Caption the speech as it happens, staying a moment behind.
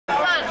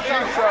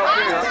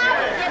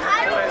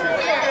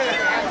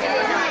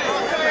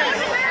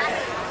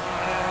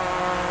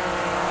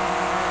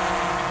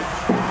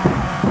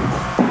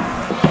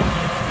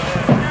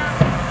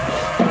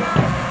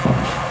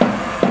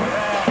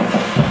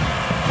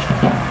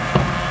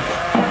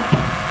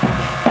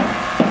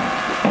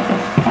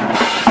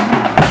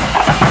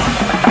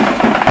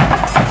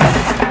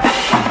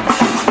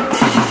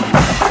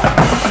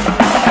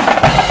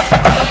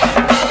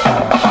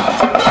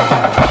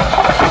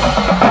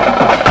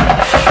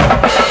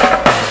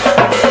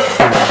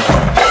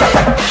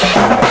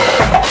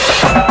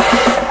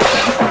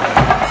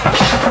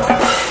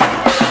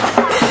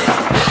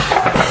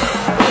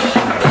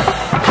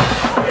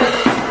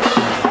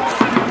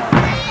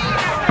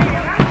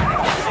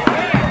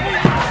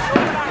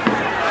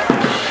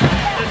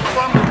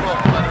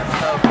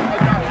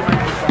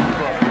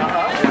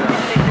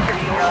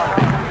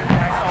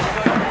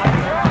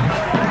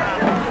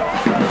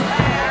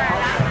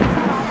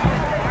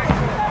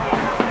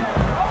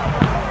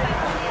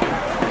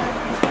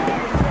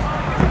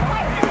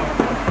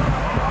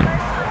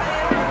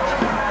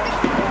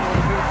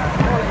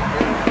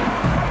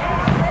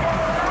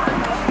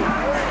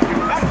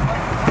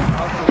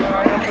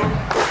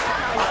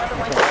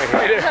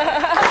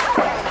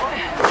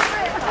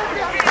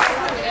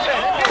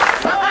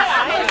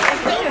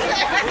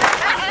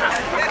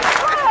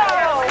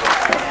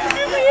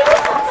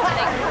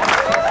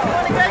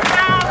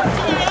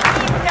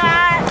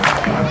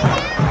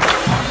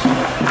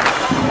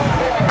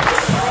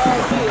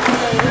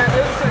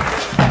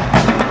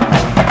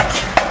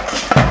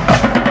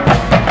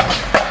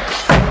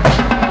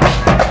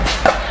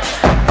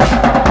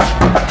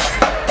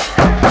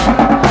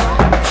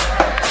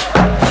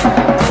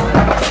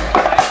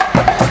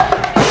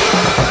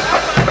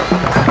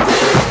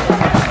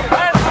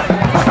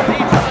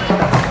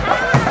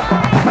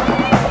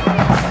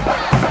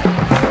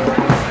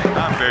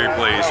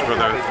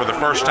For the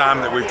first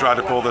time that we've tried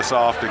to pull this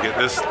off, to get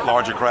this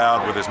larger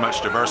crowd with as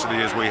much diversity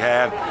as we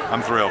had,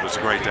 I'm thrilled. It's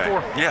a great day.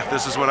 Yeah,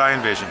 this is what I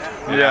envisioned.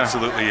 It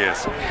absolutely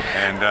is.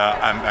 And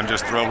I'm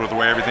just thrilled with the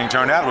way everything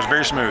turned out. It was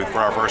very smooth for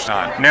our first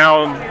time.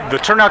 Now, the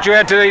turnout you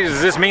had today,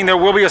 does this mean there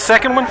will be a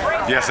second one?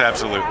 Yes,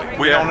 absolutely.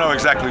 We don't know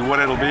exactly what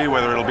it'll be,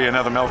 whether it'll be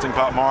another Melting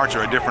Pot March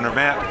or a different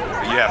event.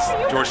 But yes,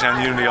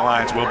 Georgetown Unity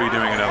Alliance will be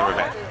doing another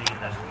event.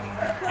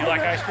 You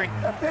like ice cream?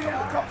 So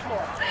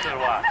do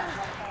I.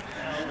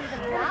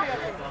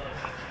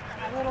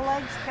 Little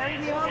legs carry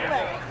me all the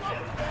way.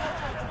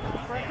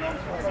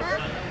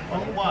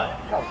 One.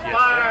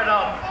 Fired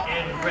up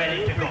and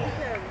ready to go.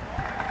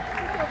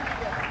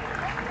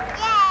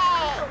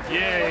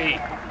 Yay!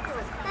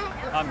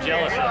 I'm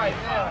jealous of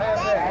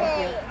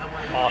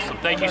you. Awesome.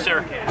 Thank you,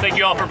 sir. Thank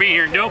you all for being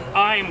here. Nope,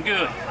 I am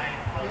good.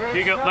 Here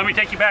you go. Let me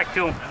take you back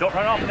to him. Don't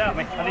run off without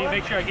me. I need to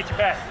make sure I get you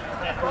back.